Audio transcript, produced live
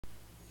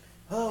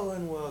Hello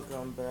and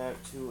welcome back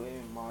to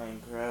a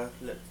Minecraft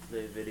Let's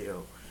Play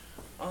video.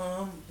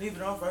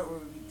 Leaving off right where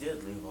we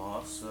did leave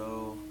off,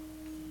 so...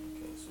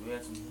 Okay, so we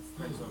had some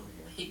friends over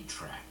here. Pig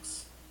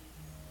tracks.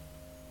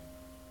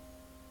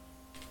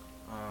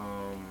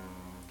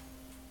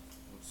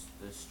 What's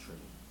this tree?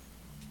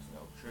 It's an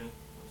oak tree?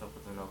 What's up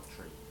with an oak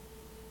tree?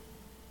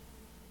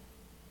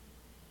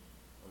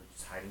 Are we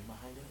just hiding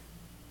behind it?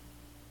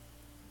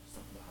 There's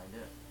something behind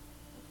it?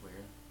 That's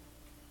weird.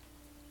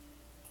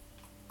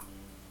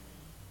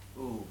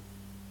 Ooh,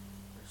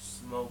 there's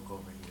smoke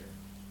over here.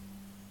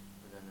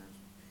 But then there's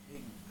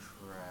pig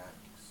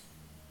tracks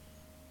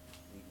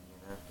leading in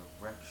that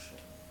direction.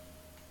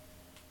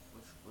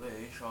 Which way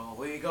shall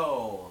we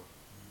go?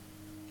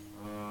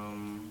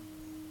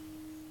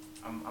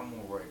 I'm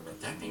more worried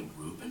about Could that be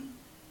Reuben?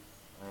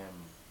 I am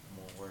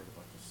more worried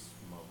about the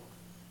smoke.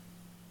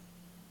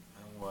 I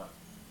don't want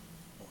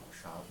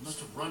shots. Must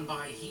have run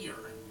by here.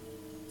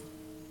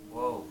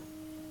 Whoa.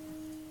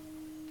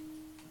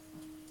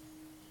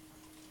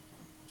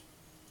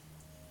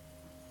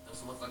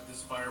 Doesn't look like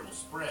this fire will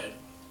spread.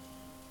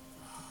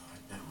 I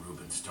bet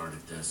Reuben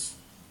started this.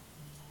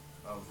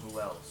 Who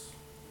else?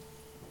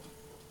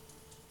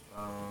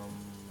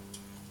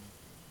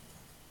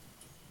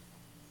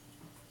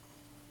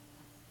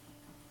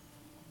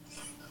 It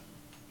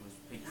was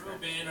pig tracks.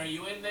 Reuben, are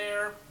you in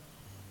there?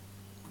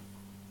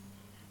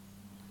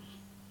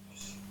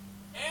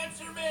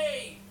 Answer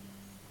me!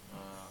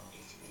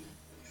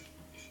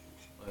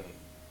 Wait.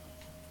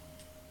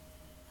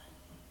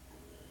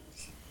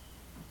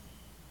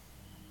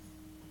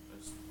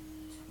 There's two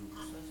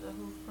sets of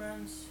who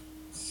friends?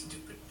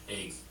 Stupid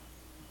pigs.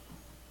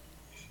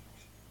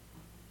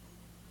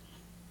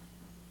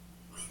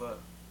 But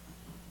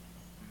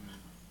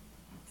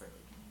I'm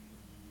fairly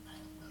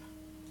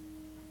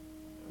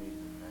confused.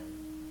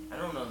 I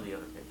don't know the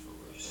other pigs were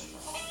really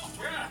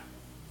good. Yeah.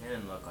 They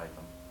didn't look like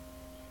them.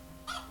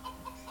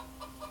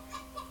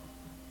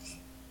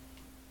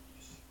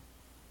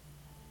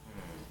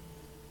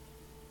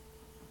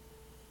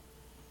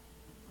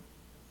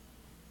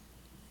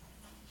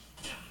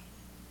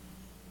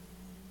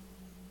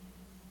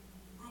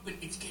 Reuben,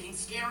 it's getting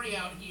scary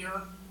out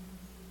here.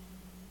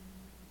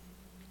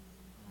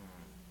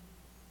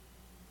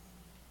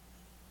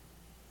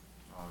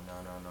 Oh no.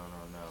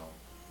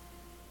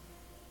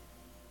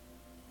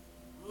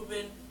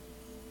 Reuben?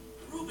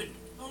 Reuben!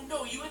 Oh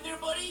no, you in there,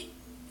 buddy?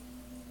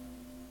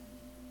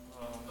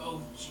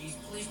 Oh jeez,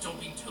 please don't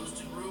be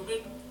toasted,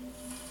 Reuben.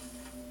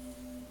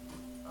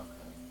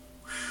 Okay.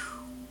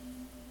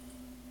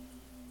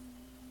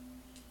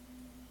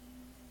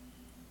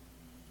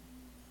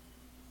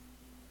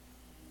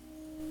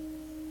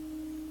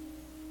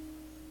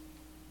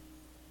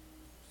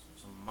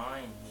 There's a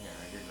mine here.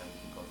 I didn't know you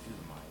could go through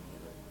the mine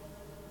either.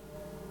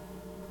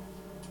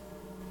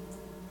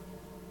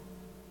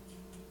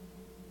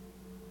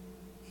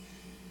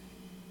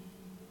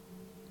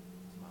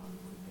 Wow,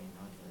 creepy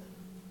nugget.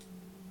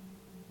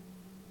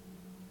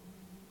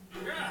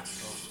 Yeah.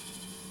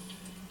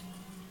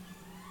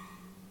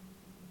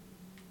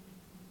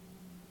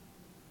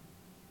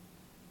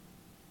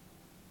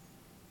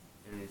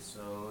 Okay,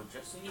 so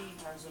Jesse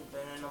hasn't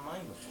been in a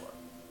mine before.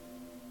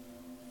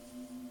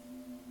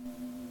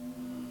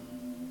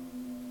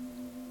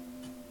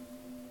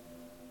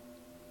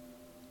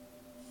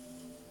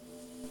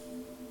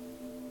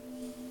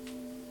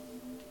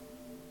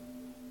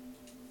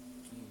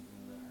 He's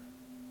in there.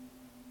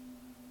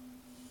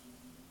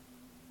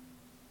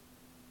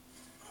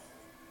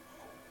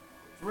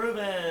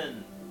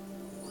 Reuben!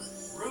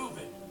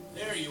 Reuben,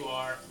 there you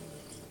are.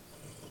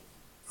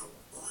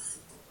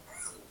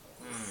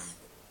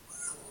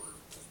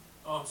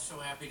 Oh, I'm so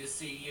happy to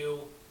see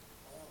you.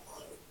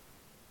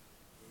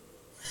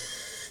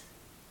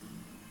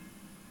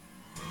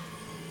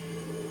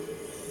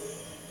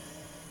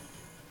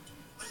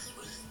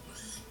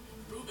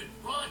 Reuben,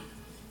 run!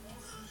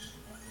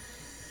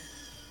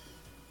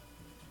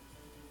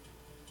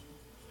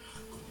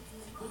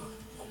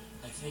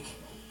 I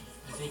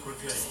think we're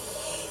good.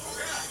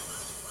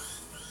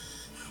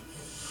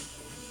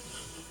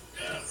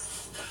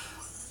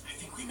 I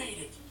think we made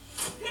it.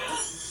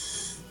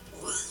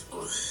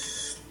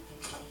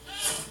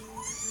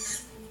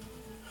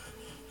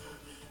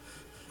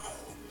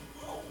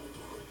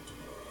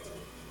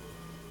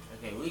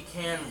 Okay, we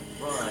can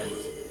run.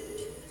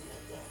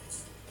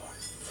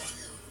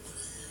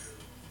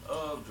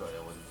 Oh joy,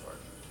 that wasn't hard.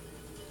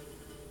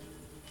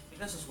 I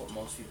think this is what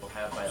most people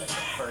have by like the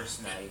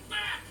first night.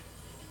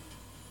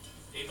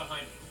 Stay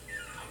behind me.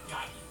 I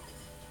got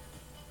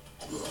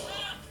you.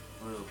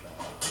 Reuben.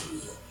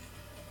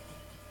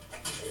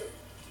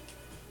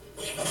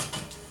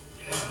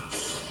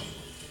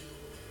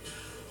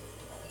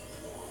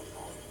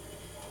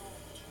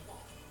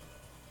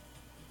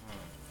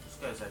 This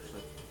guy's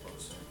actually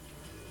closer.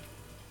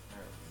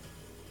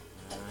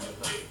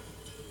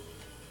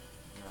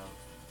 No,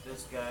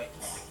 this guy.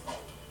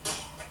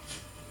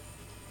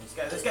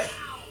 This guy.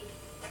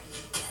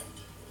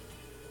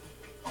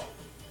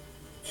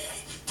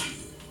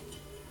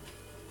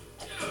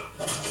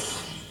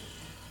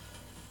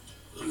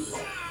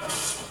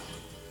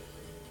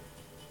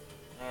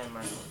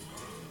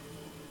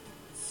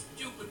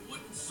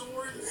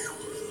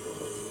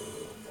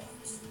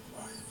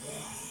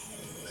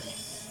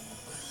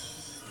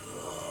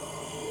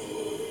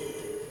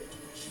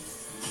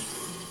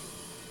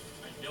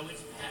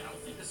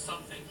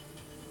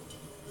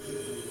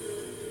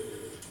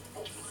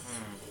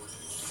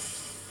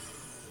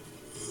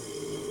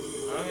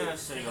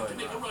 have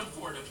to ahead, make a Ron. run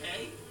for it,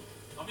 okay?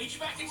 I'll meet you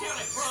back in town,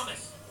 I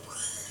promise.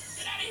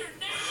 Get out of here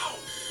now!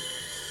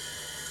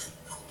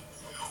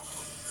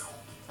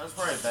 That's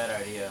probably a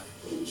bad idea.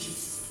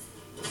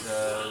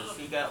 Because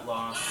he got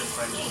lost and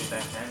tried to get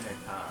back to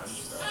Endercon,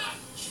 so...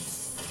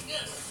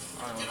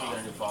 I don't know if you're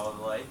gonna do follow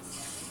the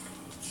lights.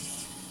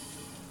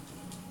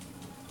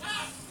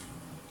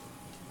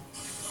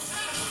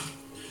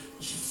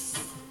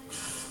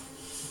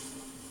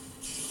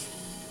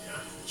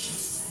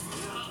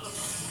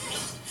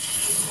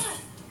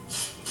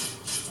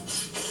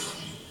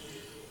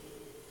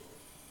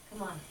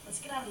 Come on, let's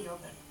get out of the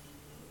open.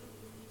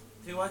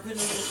 See, why couldn't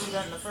we just do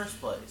that in the first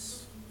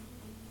place?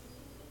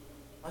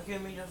 Why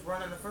couldn't we just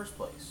run in the first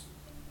place?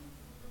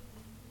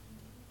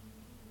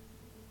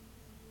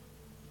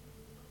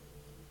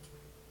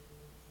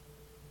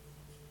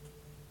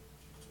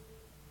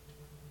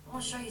 I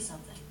want to show you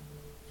something.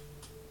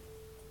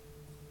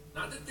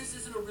 Not that this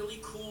isn't a really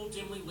cool,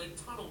 dimly lit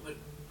tunnel, but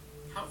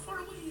how far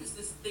away is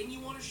this thing you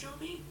want to show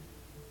me?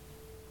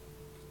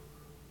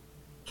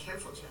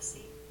 Careful,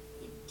 Jesse.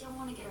 You don't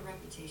want to get a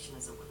reputation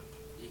as a wimp.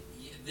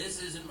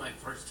 This isn't my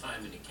first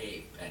time in a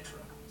cave, Petra.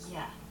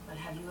 Yeah, but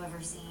have you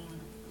ever seen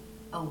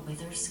a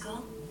wither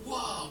skull?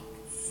 Whoa!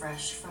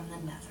 Fresh from the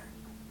nether.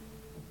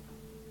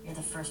 You're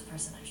the first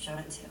person I've shown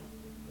it to.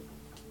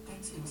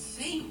 That's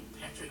insane,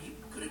 Petra. You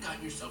could have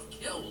gotten yourself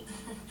killed.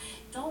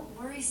 Don't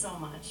worry so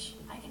much.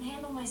 I can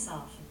handle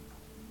myself.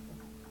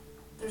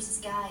 There's this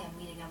guy I'm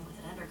meeting up with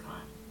at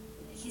Endercon.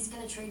 He's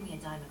gonna trade me a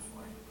diamond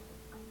for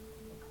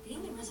it.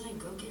 Being a resident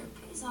go-getter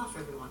pays off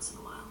every once in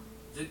a while.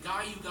 The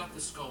guy you got the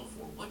skull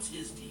for, what's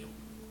his deal?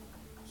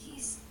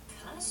 He's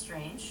kind of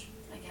strange,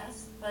 I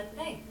guess. But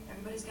hey,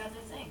 everybody's got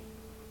their thing.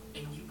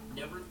 And you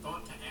never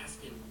thought to ask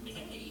him,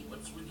 hey,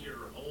 what's with your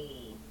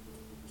whole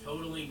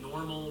totally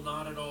normal,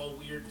 not at all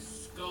weird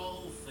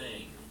skull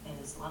thing? And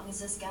as long as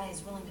this guy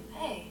is willing to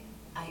pay,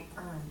 I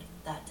earned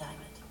that diamond.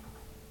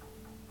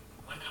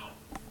 Wow.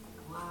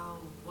 Wow,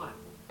 what?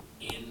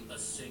 In a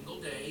single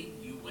day,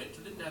 you went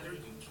to the nether,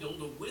 you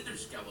killed a wither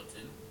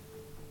skeleton.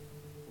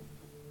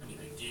 I mean,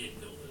 I did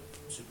build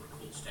a super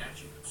cool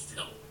statue, but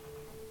still,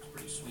 it's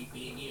pretty sweet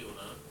being you,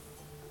 huh?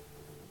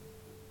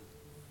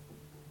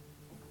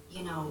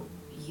 You know,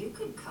 you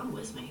could come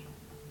with me.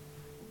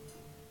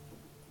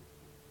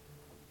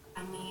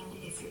 I mean,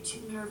 if you're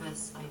too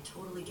nervous, I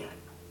totally get it.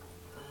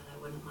 But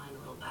I wouldn't mind a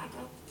little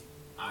backup.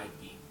 I'd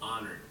be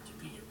honored to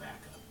be your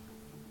backup.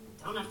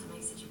 Don't have to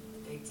make such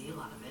a big deal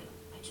out of it.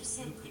 I just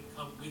said, You could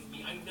come with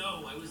me. I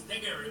know, I was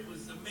there. It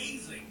was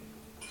amazing.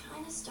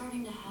 kind of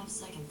starting to have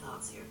second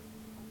thoughts here.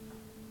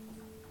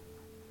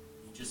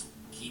 You just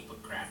keep a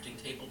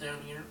crafting table down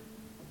here?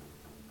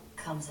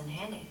 Comes in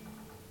handy.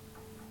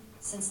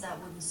 Since that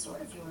wooden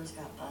sword of yours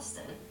got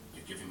busted,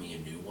 You're giving me a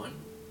new one?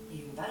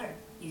 even better,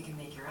 you can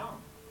make your own.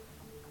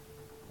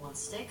 1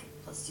 stick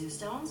plus 2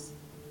 stones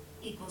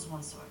equals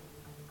 1 sword.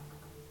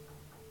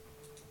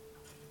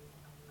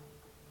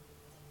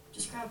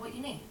 Just grab what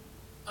you need.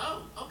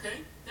 Oh, okay.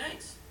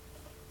 Thanks.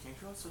 Can't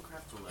you also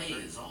craft a lever? Hey,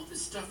 is all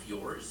this stuff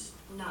yours?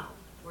 No,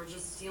 we're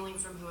just stealing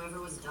from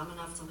whoever was dumb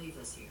enough to leave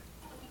this here.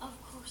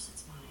 Of course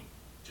it's mine.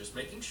 Just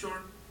making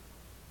sure.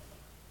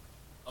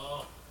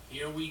 Oh,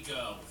 here we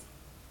go.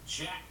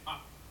 Jack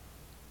up.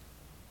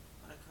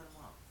 Why'd I cut him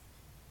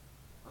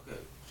off? Okay,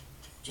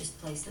 Just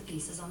place the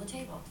pieces on the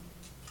table.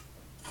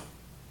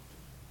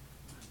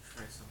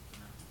 try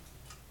something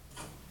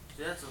out.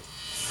 See, that's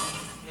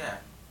a... Yeah.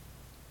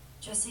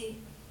 Jesse,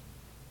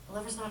 the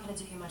lever's not going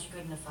to do you much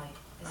good in a fight,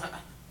 is it?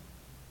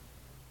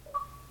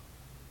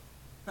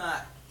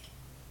 Ha!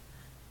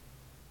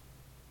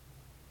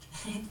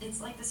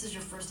 It's like this is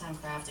your first time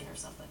crafting or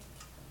something.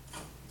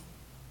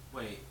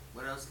 Wait,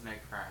 what else can I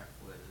craft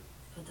with?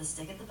 Put the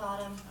stick at the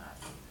bottom,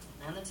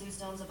 Ah, and the 2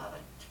 stones above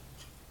it.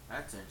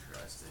 that's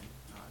interesting.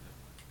 Oh,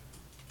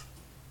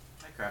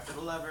 I crafted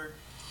a lever.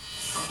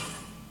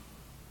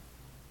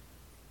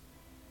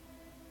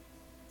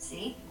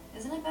 See?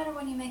 Isn't it better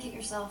when you make it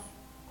yourself?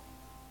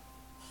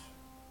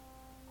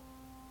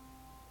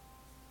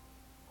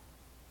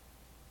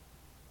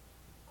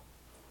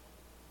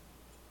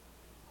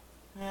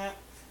 Yeah.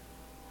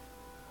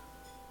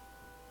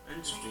 Check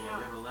Interesting, it I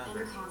out. got a lever.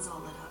 Endercon's all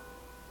lit up.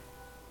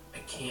 I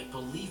can't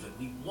believe it.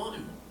 We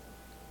won.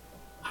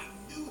 I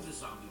knew the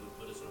zombie would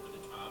put us over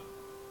the top.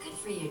 Good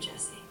for you,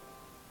 Jesse.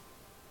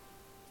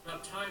 It's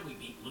about time we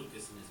beat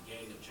Lucas and his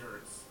gang of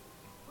jerks.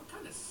 What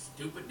kind of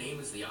stupid name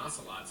is the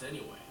Ocelots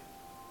anyway?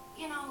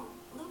 You know,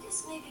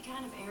 Lucas may be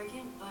kind of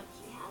arrogant, but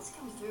he has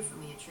come through for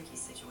me in tricky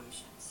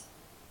situations.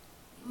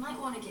 You might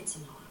want to get to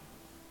know him,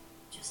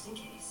 just in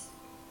case.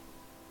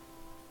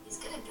 He's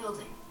good at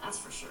building, that's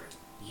for sure.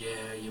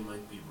 Yeah, you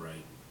might be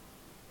right.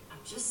 I'm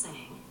just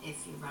saying,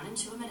 if you run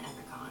into him at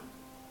Endercon,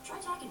 try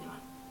talking to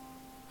him.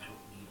 I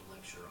don't need a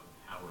lecture on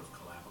the power of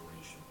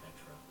collaboration,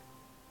 Petra.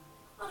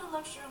 Not a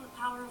lecture on the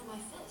power of my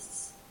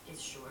fists.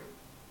 It's short,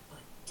 but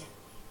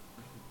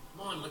deadly.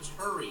 Come on, let's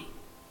hurry.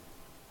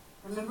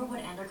 Remember what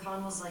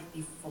Endercon was like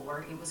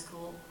before it was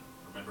cool?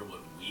 Remember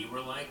what we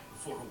were like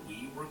before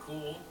we were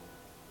cool?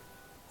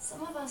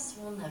 Some of us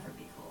will never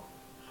be cool.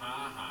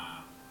 Ha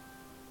ha.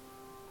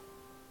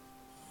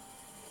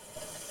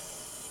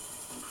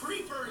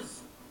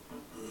 Creepers!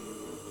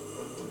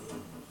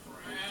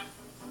 Crap.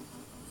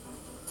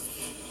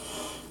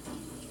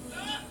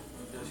 Ah!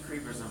 There's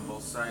creepers on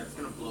both sides. It's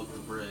gonna blow up the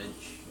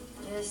bridge.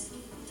 This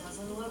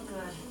doesn't look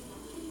good.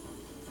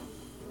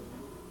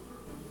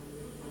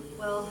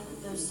 Well,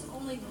 there's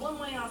only one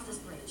way off this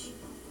bridge.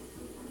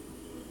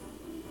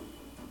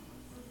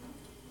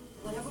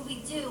 Whatever we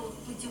do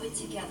it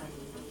together.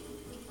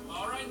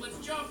 Alright, let's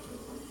jump.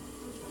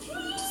 We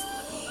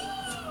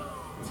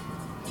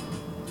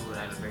would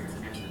have a bigger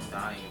chance of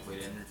dying if we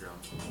didn't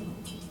jump.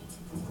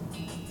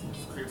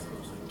 This creeper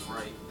was like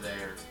right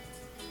there.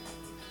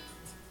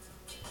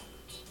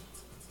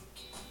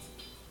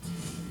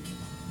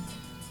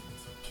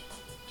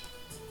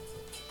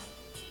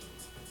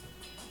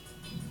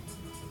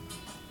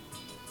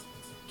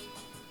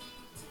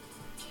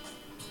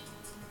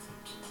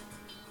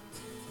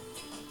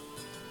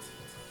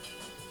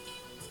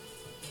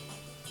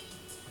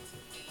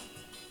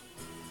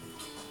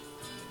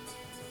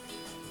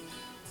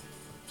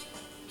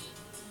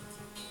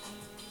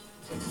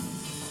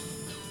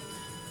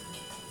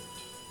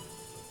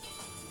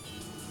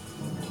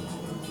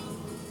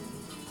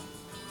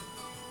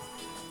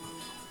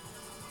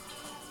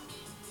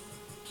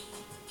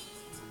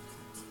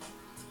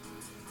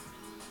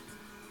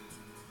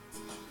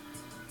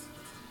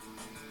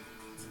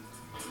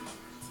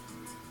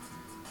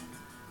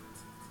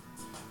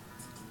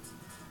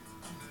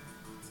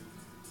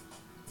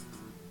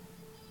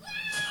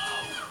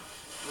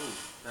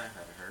 That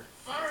had to hurt.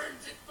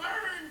 Burns! It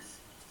burns!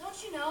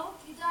 Don't you know?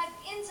 You dive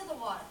into the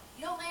water.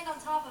 You don't land on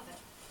top of it.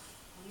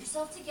 Pull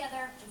yourself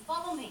together and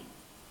follow me.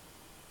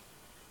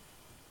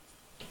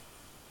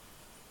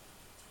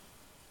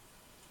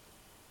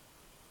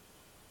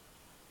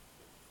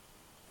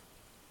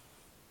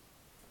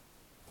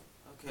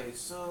 Okay,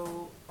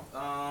 so,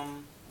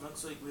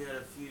 looks like we had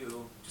a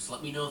few. Just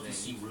let me know if you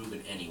see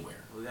Reuben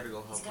anywhere. We gotta go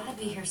help He's him. gotta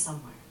be here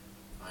somewhere.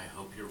 I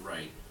hope you're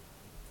right.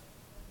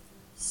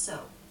 So,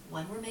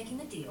 when we're making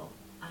the deal,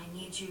 I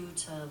need you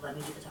to let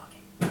me do the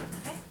talking.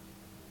 Okay?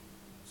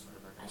 Sorry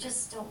about I that.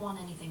 just don't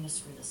want anything to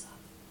screw this up.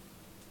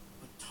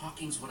 But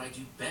talking's what I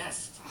do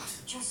best.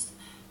 Just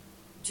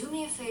do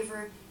me a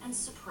favor and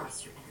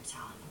suppress your inner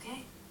talent,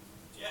 okay?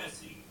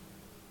 Jesse.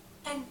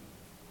 And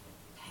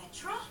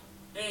Petra?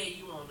 Hey,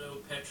 you all know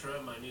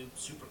Petra, my new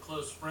super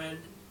close friend.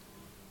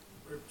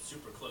 We're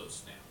super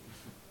close now.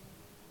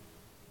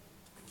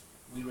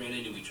 We ran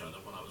into each other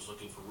when I was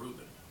looking for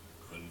Reuben.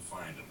 Couldn't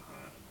find him,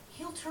 huh?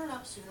 He'll turn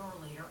up sooner or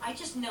later. I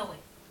just know it.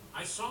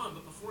 I saw him,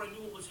 but before I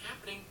knew what was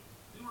happening,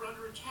 we were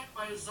under attack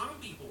by a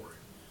zombie horde.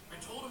 I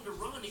told him to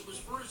run. It was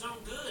for his own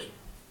good.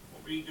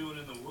 What were you doing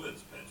in the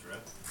woods, Petra?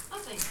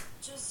 Nothing.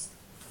 Just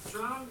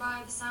drawn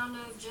by the sound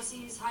of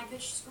Jesse's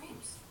high-pitched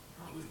screams.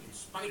 He would have been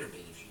spider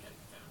bait if she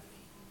hadn't found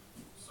me.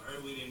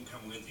 Sorry we didn't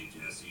come with you,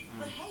 Jesse.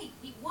 But hey,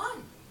 we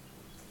won.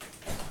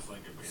 It's like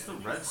if we What's had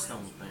the any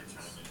redstone friends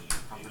in thing? our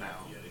time and Popping you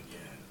out. yet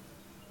again.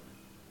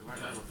 We You might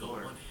guys have built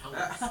before. one hell of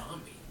a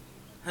zombie.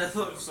 That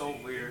looks so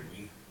weird.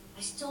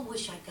 I still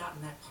wish I'd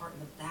gotten that part in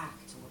the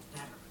back to look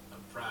better.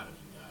 I'm proud of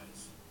you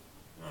guys.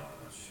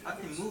 Oh, shit. I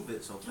can move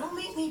it so fast. Don't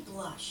make me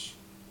blush.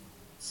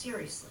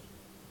 Seriously,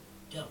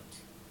 don't.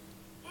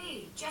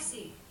 Hey,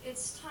 Jesse,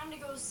 it's time to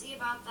go see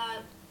about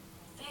that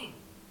thing.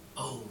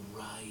 Oh,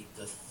 right,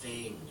 the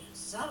thing.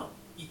 Subtle.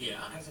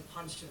 Yeah? As a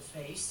punch to the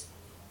face.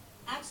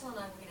 Axel and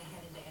I were gonna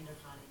head into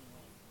Endercon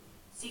anyway.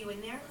 See you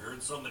in there? I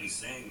heard somebody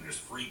saying there's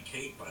free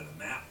cake by the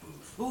map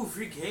booth. Ooh,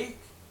 free cake?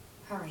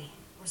 Hurry.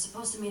 We're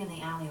supposed to meet in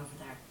the alley over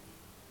there.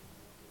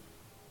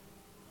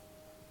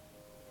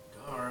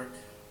 Dark,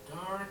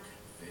 dark,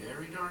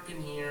 very dark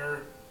in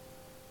here.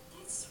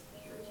 That's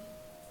weird.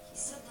 He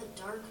said the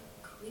dark,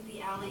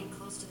 creepy alley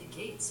close to the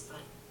gates, but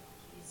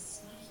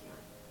he's not here.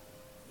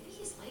 Maybe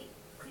he's late.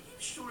 Are you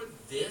sure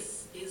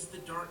this is the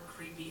dark,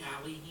 creepy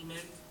alley he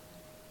meant?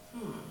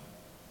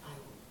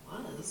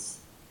 I was.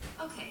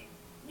 Okay,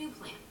 new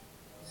plan.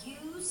 You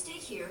stay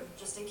here,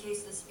 just in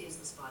case this is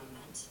the spot he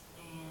meant,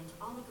 and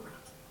I'll look around.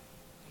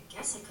 I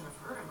guess I could have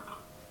heard him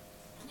wrong.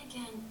 Then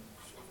again,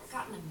 I've never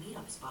gotten a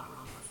meetup spot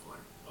wrong before.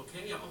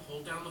 Okay, I'll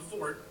hold down the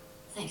fort.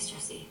 Thanks,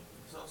 Jesse.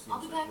 This all seems I'll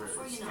be like back really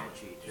before you know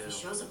sketchy, it. If he too.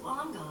 shows up while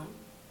I'm gone,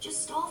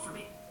 just stall for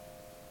me.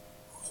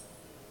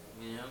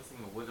 I mean, the only thing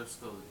a wither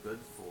still is good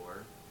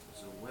for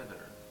is a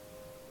wither.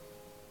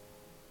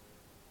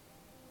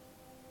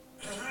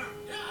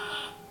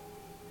 Ah!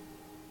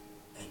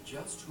 And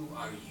just who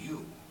are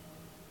you?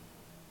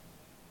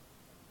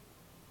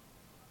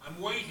 I'm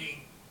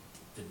waiting.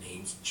 The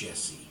name's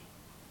Jesse.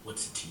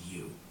 What's it to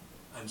you?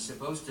 I'm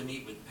supposed to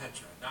meet with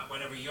Petra, not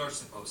whatever you're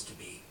supposed to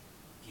be.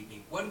 Give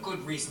me one good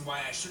reason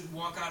why I shouldn't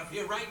walk out of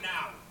here right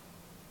now.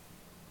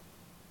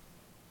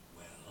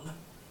 Well,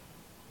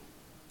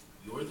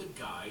 You're the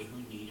guy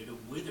who needed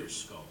a wither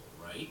skull,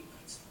 right?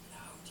 that's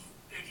loud,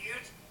 you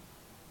idiot.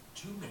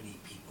 Too many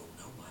people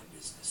know my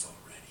business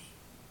already.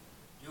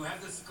 You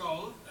have the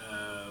skull?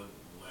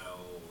 Well...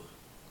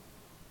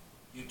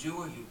 You do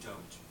or you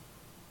don't?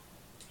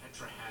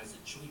 Petra has it.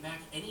 She'll be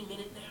back any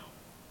minute now.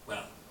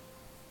 Well,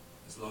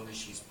 as long as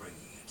she's bringing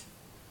it.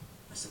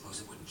 I suppose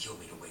it wouldn't kill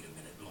me to wait a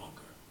minute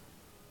longer.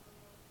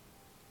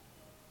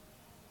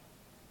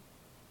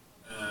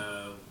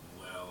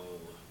 Well...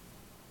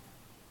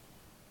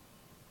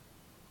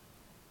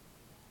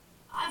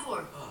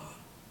 Ivor! Ah,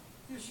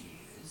 here she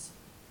is.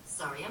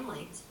 Sorry I'm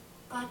late,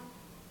 but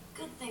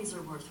good things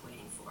are worth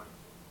waiting for.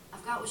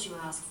 I've got what you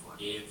asked for.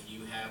 If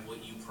you have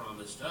what you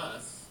promised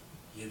us...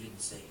 You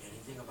didn't say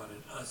anything about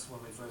an us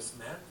when we first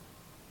met.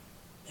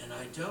 And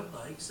I don't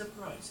like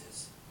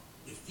surprises.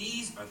 If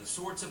these are the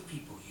sorts of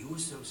people you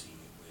associate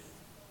with,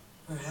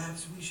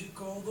 perhaps we should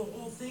call the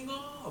whole thing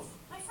off.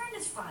 My friend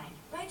is fine,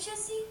 right,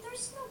 Jesse?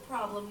 There's no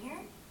problem here.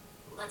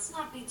 Let's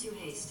not be too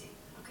hasty,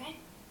 okay?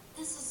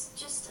 This is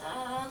just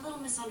a little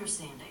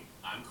misunderstanding.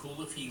 I'm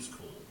cool if he's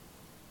cool.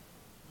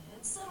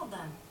 It's settled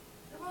then.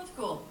 They're both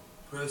cool.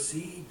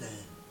 Proceed then.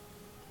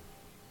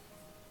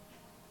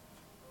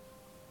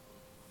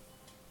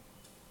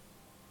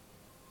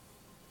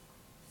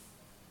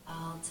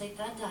 I'll take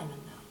that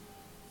diamond now.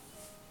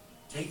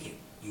 Take it.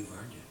 You've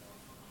earned it.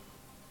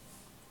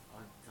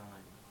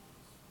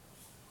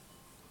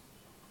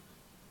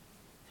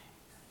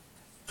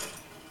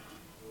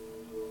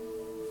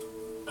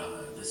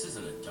 This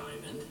isn't a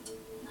diamond.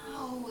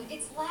 No,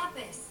 it's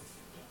Lapis.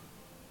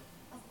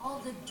 Of all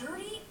the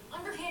dirty,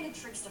 underhanded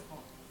tricks to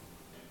pull.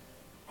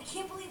 I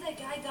can't believe that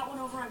guy got one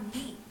over on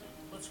me.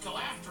 Let's go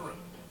after him.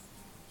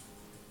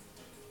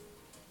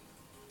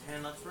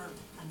 And let's run.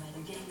 I'm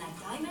either getting that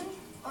diamond,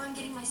 or I'm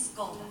getting my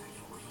skull back.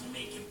 Or you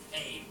make him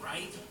pay,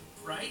 right?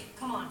 Right?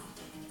 Come on.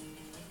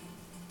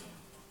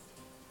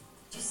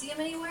 Did you see him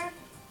anywhere?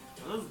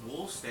 Are those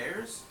wool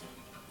stairs?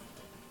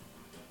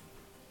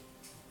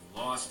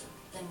 Lost him.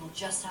 Then we'll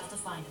just have to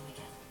find him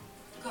again.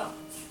 Go.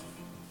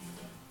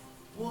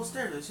 Wool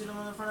stairs. I see them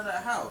on the front of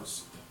that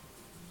house.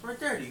 Right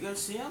there. Do you guys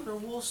see them? They're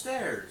wool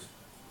stairs.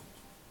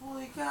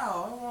 Holy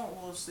cow! I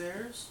want wool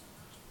stairs.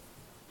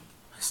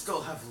 I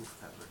still have wool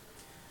pepper.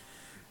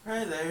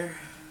 Right there.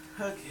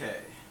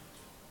 Okay.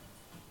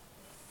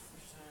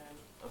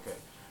 Okay.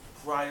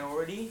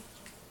 Priority.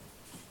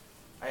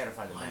 I gotta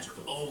find a Lines match.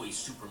 are always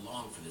super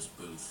long for this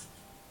booth.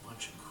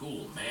 Bunch of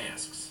cool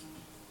masks.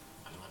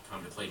 I don't have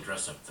time to play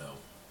dress up though.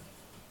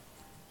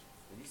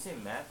 Did you say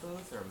map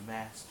booth or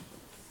mask booth?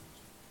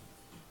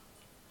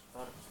 I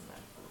thought it was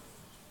map booth.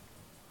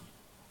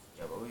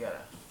 Yeah, but we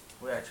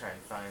gotta try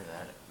and find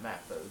that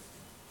map booth.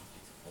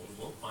 Well,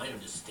 we won't find him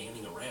just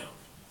standing around.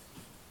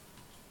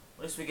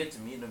 At least we get to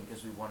meet him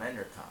because we won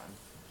EnderCon.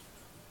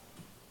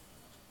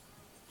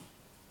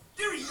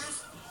 There he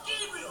is!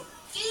 Gabriel!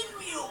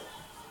 Gabriel!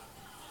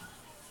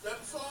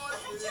 Step aside,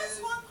 please.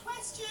 Just one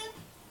question.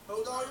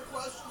 Hold all your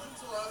questions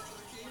until after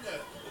the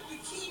keynote. The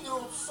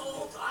keynote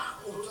sold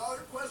out. Hold all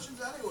your questions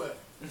anyway.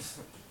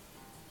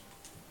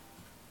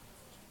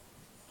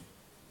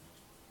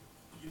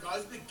 You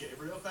guys big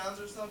Gabriel fans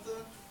or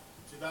something?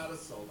 Too bad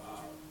it's sold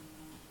out.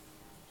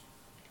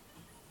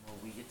 Well,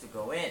 we get to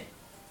go in.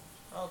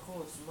 Oh,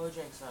 cool. It's the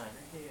Mojang sign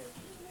right here.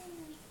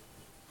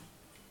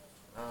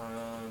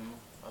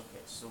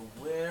 Okay, so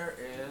where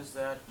is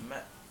that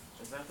map?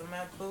 Is that the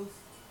map booth?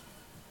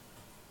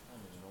 I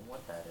don't even know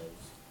what that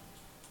is.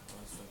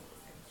 Let's look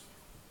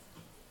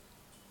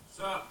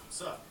at Sup?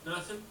 Sup?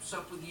 Nothing?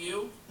 Sup with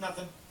you?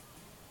 Nothing.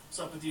 What's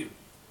up with you?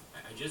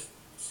 I just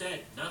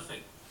said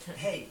nothing.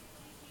 Hey,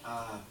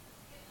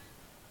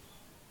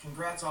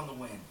 congrats on the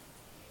win.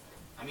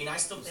 I mean, I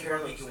still this. think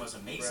our weekend was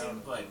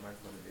amazing, but my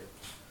point of view.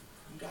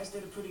 you guys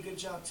did a pretty good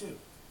job too.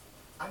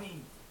 I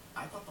mean,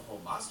 I thought the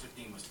whole monster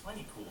theme was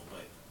plenty cool,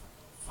 but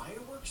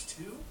fireworks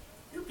too?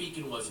 Your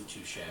beacon wasn't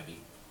too shabby.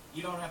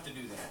 You don't have to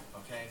do that,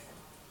 okay?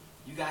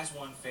 You guys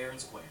won fair and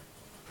square.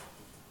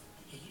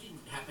 Hey, you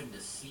didn't happen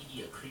to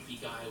see a creepy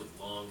guy with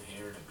long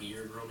hair and a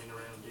beard roaming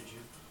around, did you?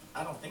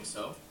 I don't think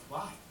so.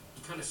 Why?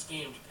 He kind of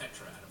scammed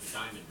Petra out of a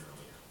diamond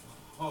earlier.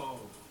 Oh,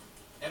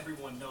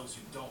 everyone knows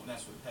you don't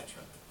mess with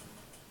Petra.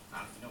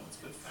 Not if you know what's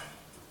good for her.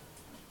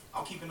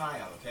 I'll keep an eye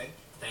out, okay?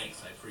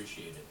 Thanks, I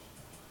appreciate it.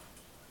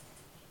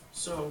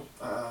 So,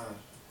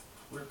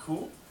 we're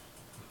cool?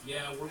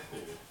 Yeah, we're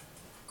cool.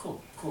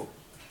 Cool, cool.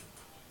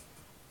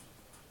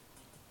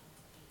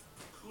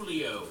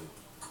 Coolio.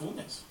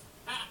 Coolness.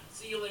 Ha!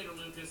 See you later,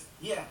 Lucas.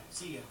 Yeah,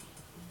 see ya.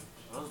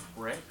 Are those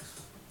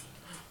bricks?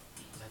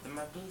 Is that the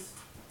map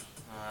booth?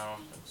 I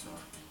don't think so.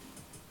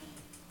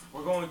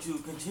 We're going to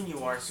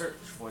continue our search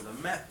for the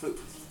map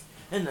booth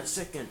in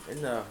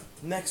the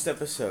next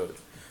episode.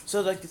 So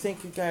I'd like to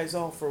thank you guys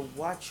all for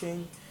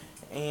watching,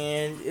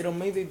 and it'll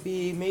maybe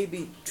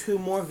be 2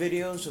 more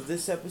videos of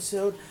this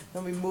episode.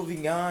 Then we'll be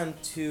moving on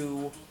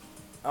to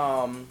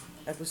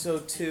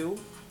episode 2.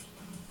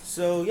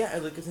 So yeah,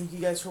 I'd like to thank you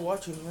guys for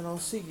watching, and I'll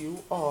see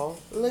you all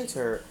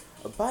later.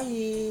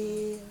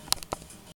 Bye.